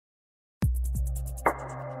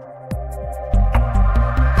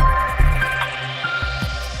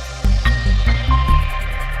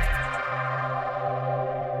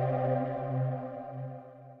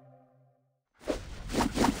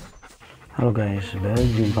Halo guys,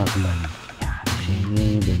 berjumpa kembali di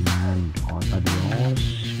sini dengan kota Dios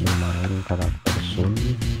bermain karakter Sun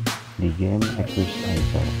di game Eclipse Isle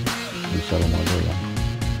Battle Royal ya.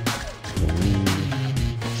 Jadi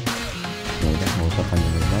ya udah, nggak usah panjang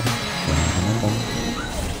lebar, selamat menonton.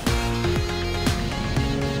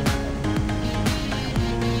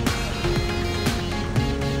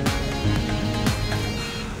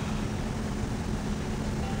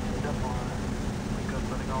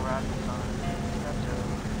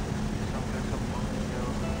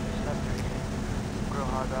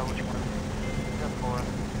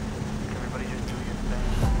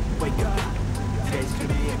 Wake up, today's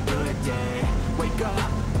gonna be a good day. Wake up,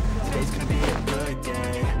 today's gonna be a good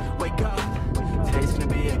day. Wake up, today's gonna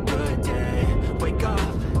be a good day. Wake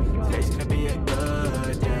up, today's gonna be a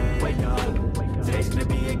good day. Wake up, today's gonna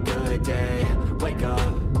be a good day. Wake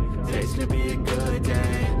up, today's gonna be a good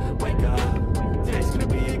day. Wake up, today's gonna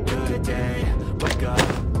be a good day. Wake up,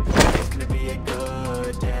 today's gonna be a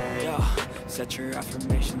good day. Yo, set your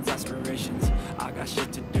affirmations, aspirations. I got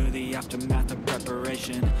shit to do, the aftermath of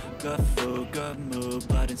preparation. Good food, good mood,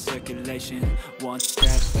 blood in circulation. One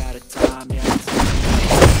step at a time, yeah.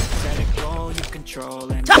 Set a goal you control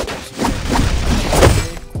and pick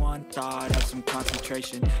one thought, have some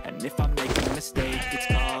concentration. And if I make a mistake, it's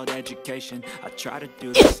called education. I try to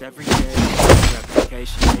do this every day,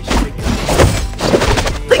 replication. Today's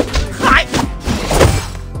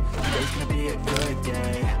gonna be a good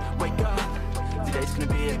day. Wake up, today's gonna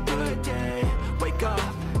be a good day. Wake up,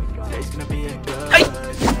 today's gonna be a good day.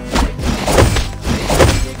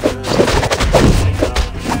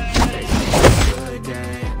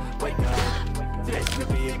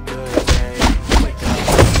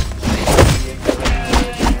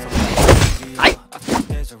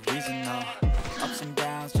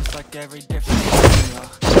 Every different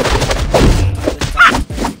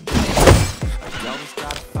you always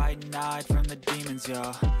gotta fight and hide from the demons, yo.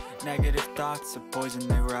 Negative thoughts are poison,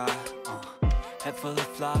 they rot. Head full of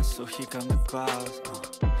flies, so here come the clouds.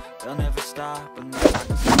 They'll never stop unless I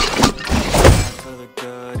can stop. I feel the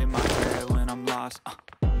good in my head when I'm lost.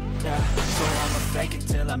 Yeah, so I'ma fake it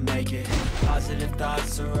till I make it. Positive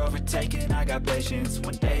thoughts are overtaken, I got patience.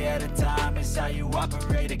 One day at a time is how you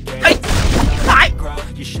operate a game. Grow,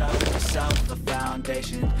 you show yourself a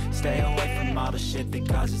foundation. Stay away from all the shit that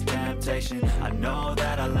causes temptation. I know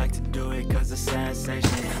that I like to do it cause it's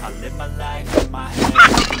sensation. I live my life in my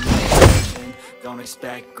head. Don't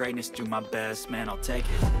expect greatness, do my best, man, I'll take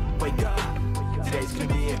it. Wake up, today's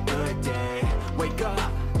gonna be a good day. Wake up,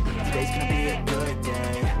 today's gonna be a good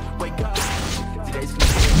day. Wake up, today's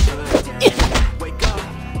gonna be a good day. Wake up,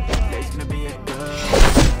 today's gonna be a good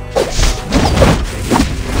day.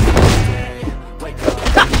 Wake up,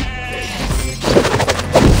 today's gonna be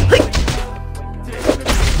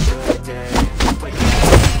a good day. Wake up,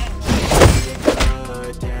 today's gonna be a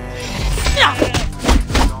good day.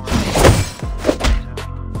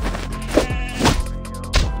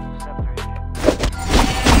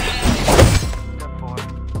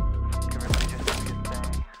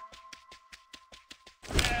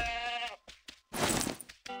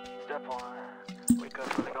 Wake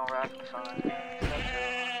up, really gon' rise from the sun.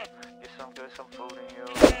 Get some good, some food in you.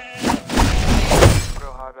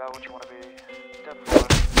 Real hard about what you wanna be. Step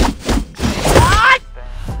forward.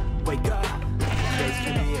 Wake up, today's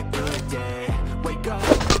gonna be a good day. Wake up,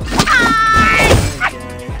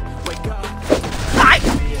 wake up,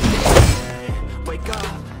 wake up,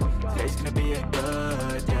 today's gonna be a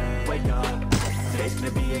good day. Wake up, today's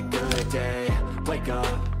gonna be a good day. Wake up,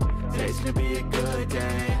 today's gonna be a good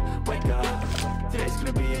day. Wake up, today's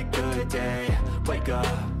gonna be a good day. Wake up,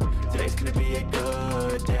 today's gonna be a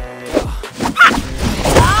good day.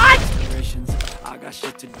 I got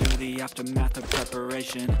shit to do, the aftermath of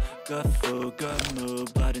preparation. Good food, good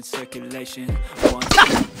mood, blood in circulation. One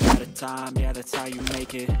step at a time, yeah, that's how you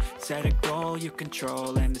make it. Set a goal you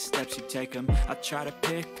control and the steps you take them. I try to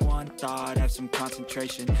pick one thought, have some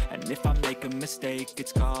concentration. And if I make a mistake,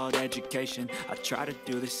 it's called education. I try to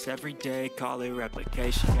do this every day, call it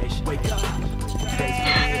replication. Wake up, today's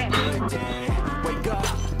gonna be a good day. Wake up,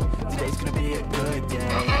 today's gonna be a good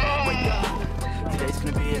day. Wake up, today's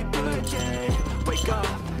gonna be a good day. Wake up,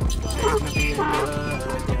 today's gonna be a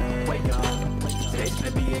good day. Wake up, today's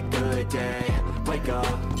gonna be a good day. Wake up,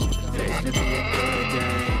 today's gonna be a good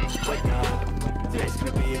day. Wake up, today's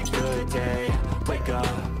gonna be a good day. Wake up,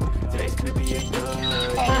 today's gonna be a good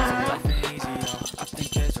day. Life ain't easy, yo. I think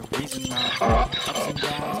there's a reason, though. Ups and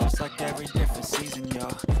downs, just like every different season, yo.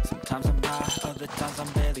 Sometimes I'm high, other times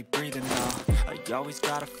I'm barely breathing, though. You always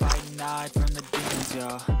gotta fight and hide from the demons,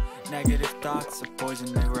 yo. Negative thoughts are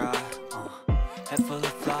poison, they rot. Head full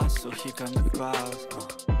of flies, so here come the clouds.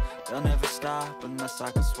 They'll never stop unless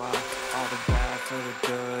I can swap all the bad for the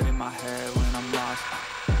good in my head when I'm lost.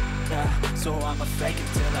 Yeah, so I'ma fake it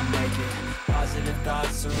till I make it. Positive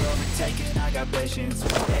thoughts are overtaken, I got patience.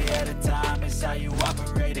 One day at a time is how you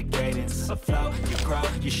operate a cadence. A flow, you grow,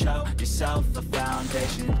 you show yourself a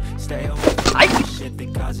foundation. Stay away from all the shit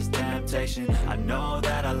that causes temptation. I know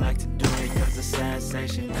that I like to do it cause of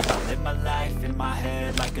sensation. I live my life in my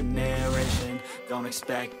head like a narration. Don't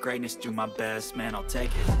expect greatness, do my best, man, I'll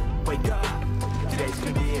take it. Wake up, today's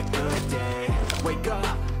gonna be a good day. Wake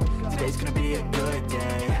up, today's gonna be a good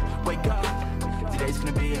day. Wake up, today's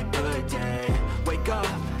gonna be a good day. Wake up,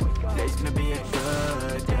 today's gonna be a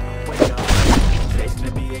good day. Wake up, today's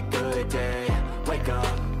gonna be a good day. Wake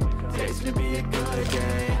up, today's gonna be a good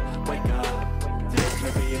day. Wake up, today's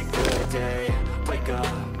gonna be a good day. Wake up,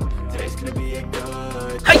 today's gonna be a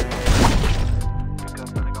good day. Wake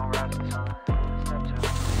up, really gon' rise to the sun. Step 2,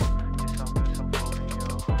 get some good, some food in you.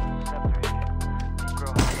 Step 3,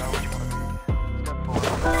 grow hard about what you wanna be. Step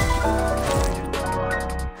 4,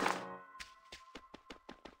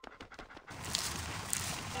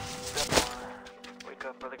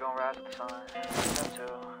 brother gon' rise to the sun. Step 2,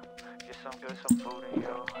 get some good, some food in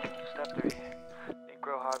you. Step 3, you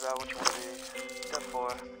grow hard about what you wanna be. Step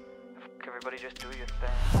 4, everybody just do your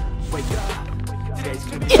thing. Wake up, today's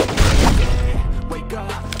gonna be a good day. Wake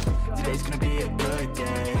up, today's gonna be a good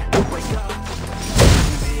day. Wake up, today's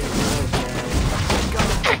gonna be a good day. Wake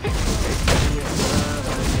up,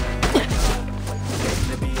 today's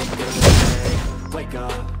gonna be a good day. Wake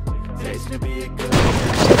up, today's gonna be a good day.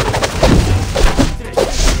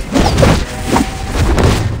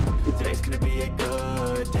 Today's gonna be a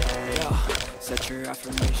good day. Yo, set your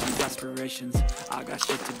affirmations, aspirations. I got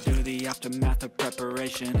shit to do, the aftermath of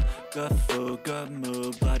preparation. Good food, good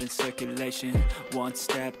mood, blood in circulation. One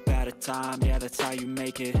step at a time, yeah, that's how you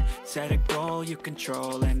make it. Set a goal you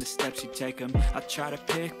control and the steps you take them. I try to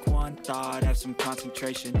pick one thought, have some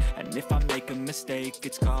concentration. And if I make a mistake,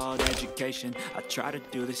 it's called education. I try to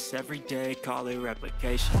do this every day, call it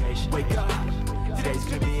replication. Wake up, today's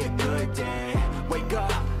gonna be a good day. Wake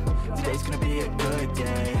up, today's gonna be a good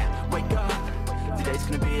day. Wake up, today's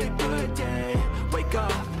gonna be a good day. Wake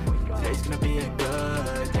up, today's gonna be a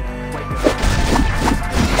good day. Wake up,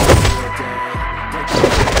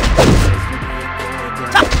 today's gonna be a good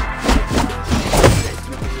day. Today's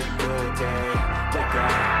gonna be a good day. Wake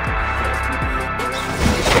up, today's gonna be a good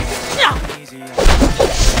day. Easy,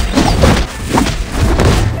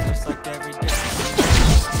 just like every day.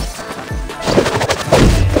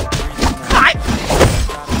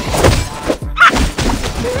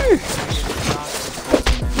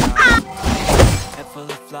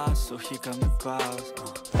 So here come the clouds.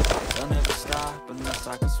 They'll never stop unless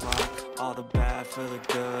I can swap all the bad for the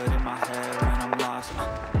good in my head when I'm lost.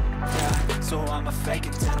 Yeah, so I'ma fake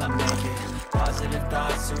it till I make it. Positive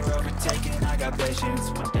thoughts are overtaken, I got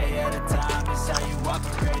patience. One day at a time is how you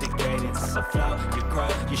operate a cadence. A flow, you grow,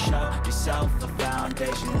 you show yourself a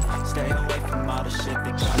foundation. Stay away from all the shit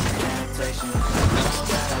that causes temptation. I know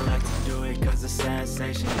that I like to do it cause of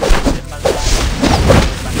sensation. Live my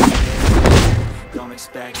life like a kid. Don't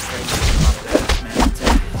expect greatness, do my best, man, I'll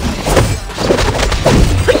take it.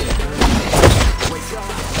 Wake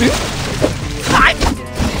up,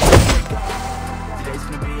 today's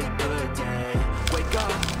gonna be a good day. Wake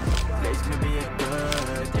up, today's gonna be a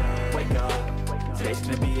good day. Wake up, today's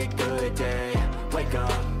gonna be a good day. Wake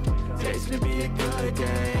up, today's gonna be a good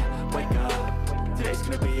day. Wake up, today's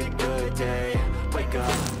gonna be a good day. Wake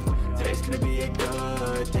up, today's gonna be a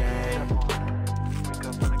good day. Wake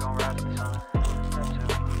up, really gon' rise to the sun.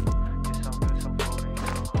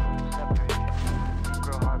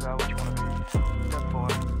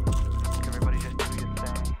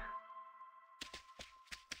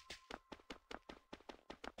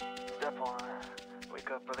 Step 1, wake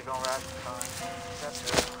up, brother, gon' rise to the sun. Step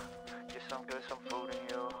 2, get some good, some food in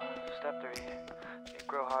you. Step 3, you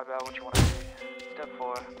grow hard about what you wanna be. Step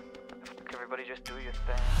 4, everybody just do your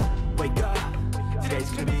thing. Wake up, today's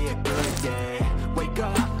gonna be a good day. Wake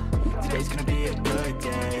up, today's gonna be a good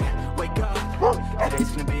day. Wake up, today's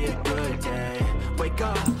gonna be a good day. Wake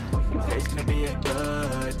up, today's gonna be a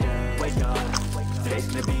good day. Wake up, today's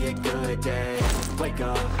gonna be a good day. Wake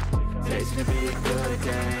up, today's gonna be a good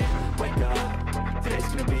day. Wake up, today's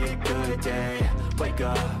gonna be a good day. Wake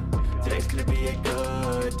up, today's gonna be a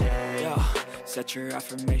good day. Yo, set your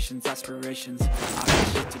affirmations, aspirations. I got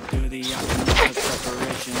shit to do, the aftermath of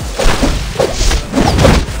preparation.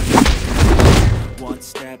 One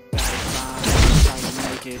step at a time, that's how you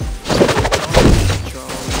make it. Don't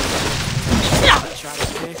control. I try to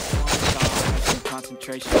pick one thought, have some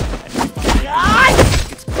concentration. And if I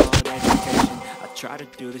try to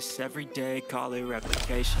do this every day, call it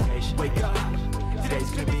replication. Wake up,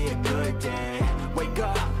 today's gonna be a good day. Wake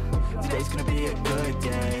up, today's gonna be a good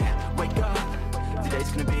day. Wake up,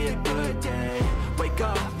 today's gonna be a good day. Wake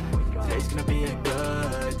up, today's gonna be a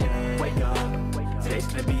good day. Wake up, today's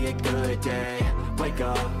gonna be a good day. Wake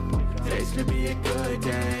up, today's gonna be a good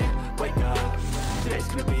day. Wake up, today's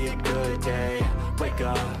gonna be a good day. Wake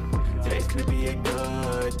up, today's gonna be a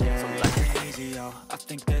good day. So life ain't easy, yo, I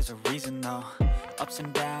think there's a reason though. Ups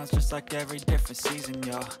and downs, just like every different season,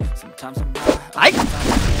 yo. Sometimes I'm high,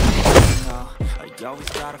 sometimes I'm you always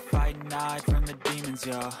gotta fight and hide from the demons,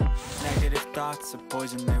 yo. Negative thoughts are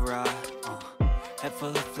poison, they rot. Head full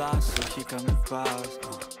of flies, so here come the clouds.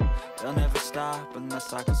 They'll never stop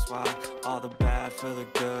unless I can swap all the bad for the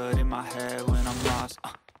good in my head when I'm lost.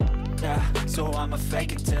 Yeah, so I'ma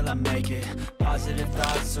fake it till I make it. Positive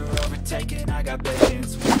thoughts are overtaken, I got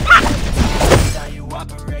patience. That's how you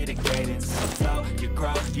operate a cadence. So flow, you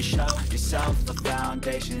grow, you show yourself a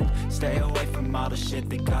foundation. Stay away from all the shit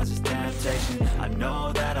that causes temptation. I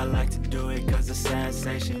know that I like to do it cause it's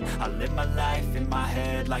sensation. I live my life in my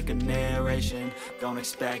head like a narration. Don't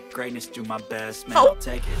expect greatness, do my best, man, I'll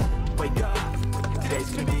take it. Wake up, today's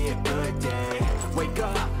gonna be a good day. Wake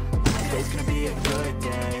up, today's gonna be a good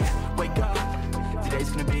day. Wake up, today's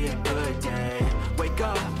gonna be a good day. Wake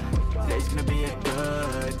up, today's gonna be a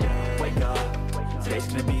good day. Wake up, today's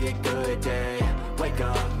gonna be a good day. Wake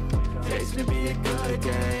up, today's gonna be a good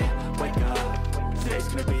day. Wake up, today's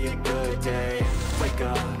gonna be a good day. Wake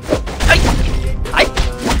up, today's gonna be a good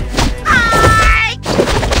day.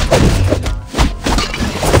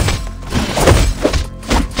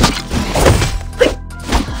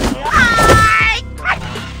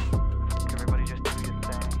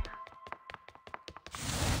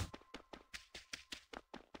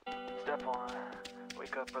 Step 1,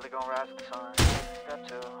 wake up early, gonna rise with the sun. Step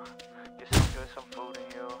 2, get some good, some food in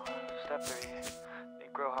you. Step 3,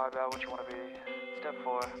 think real hard about what you wanna be. Step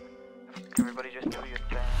 4, everybody just do your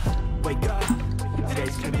thing. Wake up,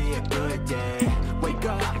 today's gonna be a good day. Wake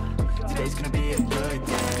up, today's gonna be a good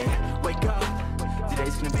day. Wake up,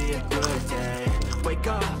 today's gonna be a good day. Wake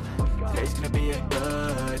up, today's gonna be a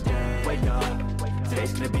good day. Wake up,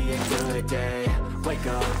 today's gonna be a good day. Wake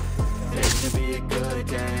up, today's gonna be a good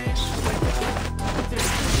day. Wake up, today's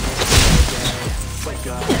gonna be a good day. Wake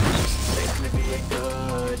up, today's gonna be a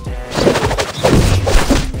good day.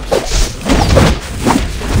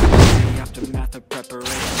 The aftermath of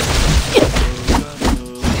preparation.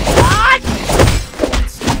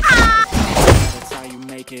 That's how you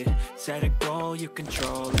make it. Set a goal you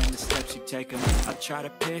control and the steps you take them. I try to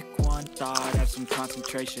pick one thought, have some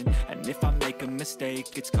concentration. And if I make a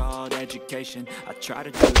mistake, it's called education. I try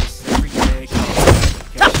to do this every day, called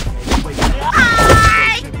education. Wake up,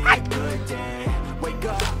 today's gonna be a good day. Wake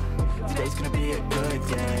up, today's gonna be a good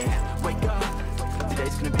day. Wake up,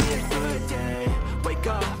 today's gonna be a good day. Wake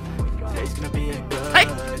up, today's gonna be a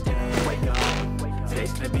good day. Wake up,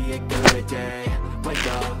 today's gonna be a good day. Wake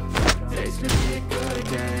up, today's gonna be a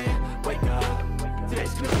good day. Wake up,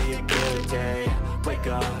 today's gonna be a good day. Wake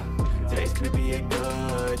up, today's gonna be a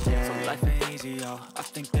good day. So life ain't easy, yo, I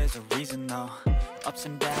think there's a reason though. Ups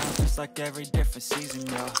and downs, just like every different season,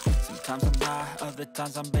 yo. Sometimes I'm high, other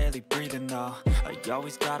times I'm barely breathing though. You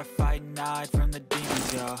always gotta fight and hide from the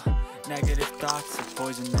demons, yo. Negative thoughts are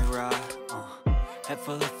poison, they rot. Head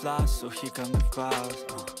full of flies, so here come the clouds.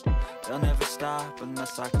 They'll never stop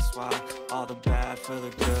unless I can swap all the bad for the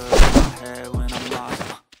good in my head when I'm lost.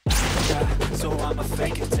 Yeah, so I'ma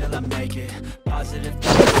fake it till I make it. Positive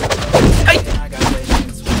thoughts, I got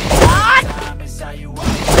patience. Time is how you want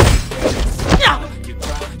it. You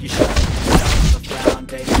grow, you show yourself a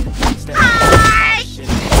foundation. Stay away from all shit,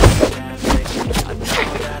 I know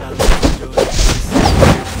that I love to do it.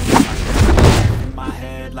 In my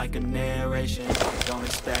head like a narration. Don't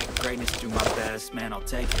expect greatness, do my best, man, I'll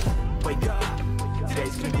take it. Wake up,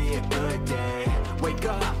 today's gonna be a good day. Wake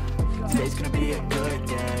up, today's gonna be a good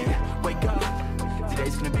day. Wake up,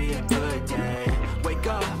 today's gonna be a good day. Wake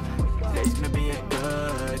up, today's gonna be a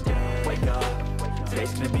good day. Wake up,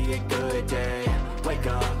 today's gonna be a good day. Wake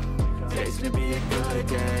up, today's gonna be a good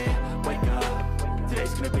day. Wake up,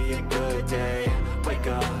 today's gonna be a good day. Wake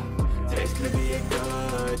up, today's gonna be a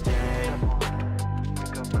good day.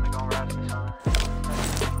 Wake up early, gonna rise with the sun.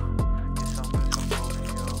 Get some good, some food in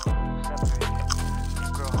you. Step 3,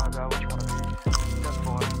 think real hard about what you wanna be. Step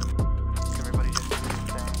 4, everybody just do your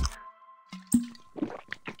thing.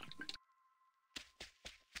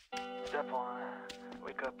 Step 1,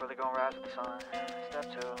 wake up early, gonna rise with the sun. Step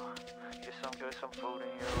 2, get some good, some food in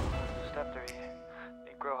you. Step 3,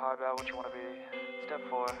 think real hard about what you wanna be. Step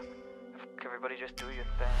 4, everybody just do your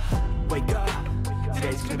thing. Wake up,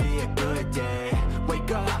 gonna be a good day.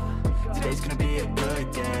 Wake up, today's gonna be a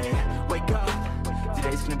good day. Wake up,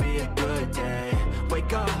 today's gonna be a good day.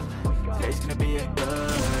 Wake up, today's gonna be a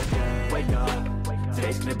good day. Wake up,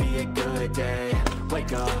 today's gonna be a good day.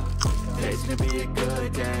 Wake up, today's gonna be a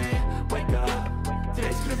good day. Wake up,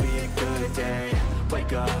 today's gonna be a good day.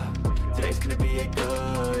 Wake up, today's gonna be a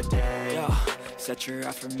good day. Yo, set your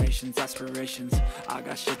affirmations, aspirations. I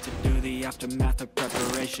got shit to do, the aftermath of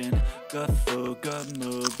preparation. Good food, good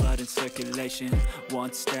mood, blood in circulation.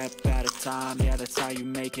 One step at a time, yeah, that's how you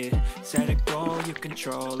make it. Set a goal you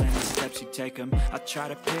control and the steps you take them. I try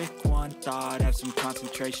to pick one thought, have some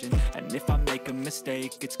concentration. And if I make a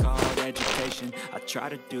mistake, it's called education. I try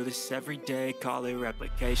to do this every day, call it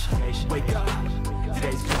replication. Wake up,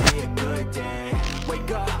 today's gonna be a good day.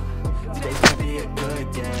 Wake up, today's gonna be a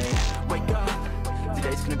good day. Wake up,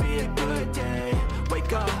 today's gonna be a good day.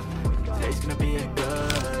 Wake up, today's gonna be a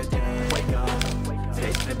good day. Wake up,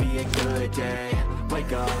 today's gonna be a good day.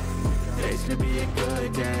 Wake up, today's gonna be a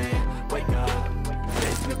good day. Wake up,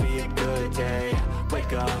 today's gonna be a good day.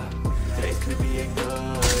 Wake up, today's gonna be a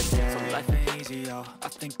good day. So life ain't easy, yo, I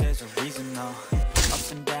think there's a reason, though.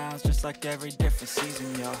 Ups and downs, just like every different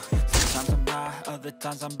season, yo. Sometimes I'm high, other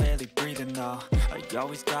times I'm barely breathing, though. I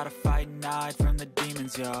always gotta fight and hide from the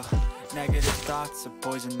demons, yo. Negative thoughts are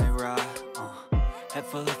poison, they rot. Head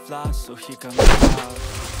full of flies, so here comes the cloud.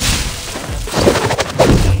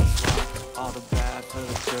 All the bad for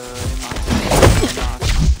the good in my head.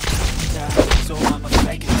 Yeah, so I'ma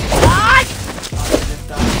make it. Positive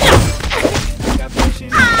thoughts, I got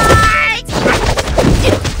patience.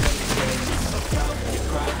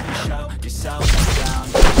 Yourself down.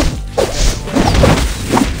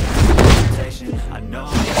 I know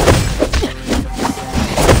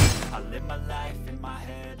I live my life in my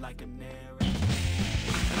head like a mirror.